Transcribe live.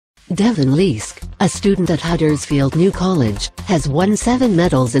Devyn Leask, a student at Huddersfield New College, has won 7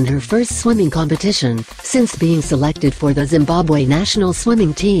 medals in her first swimming competition since being selected for the Zimbabwe national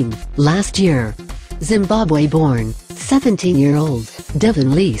swimming team last year. Zimbabwe-born, 17-year-old,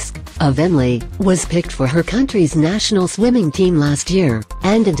 Devyn Leask, of Emly, was picked for her country's national swimming team last year,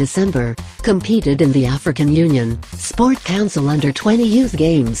 and in December, competed in the African Union Sport Council Under-20 Youth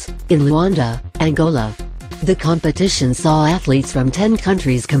Games, in Luanda, Angola. The competition saw athletes from 10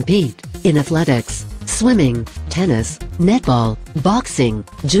 countries compete, in athletics, swimming, tennis, netball, boxing,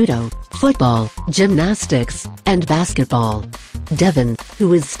 judo, football, gymnastics, and basketball. Devyn,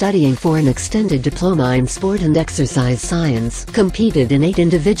 who is studying for an extended diploma in sport and exercise science, competed in 8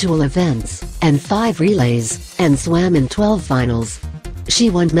 individual events, and 5 relays, and swam in 12 finals. She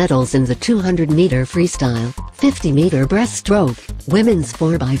won medals in the 200-meter freestyle, 50-meter breaststroke, women's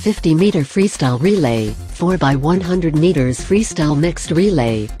 4x50-meter freestyle relay, 4x100 meters freestyle mixed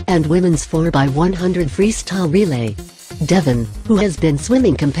relay, and women's 4x100 freestyle relay. Devyn, who has been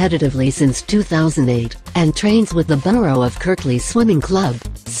swimming competitively since 2008, and trains with the Borough of Kirkley Swimming Club,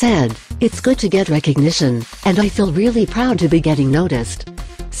 said, "It's good to get recognition, and I feel really proud to be getting noticed.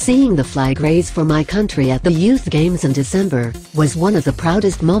 Seeing the flag raise for my country at the Youth Games in December was one of the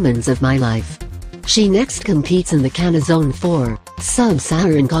proudest moments of my life." She next competes in the Canazone 4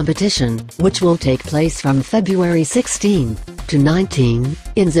 Sub-Saharan competition, which will take place from February 16 to 19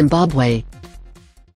 in Zimbabwe.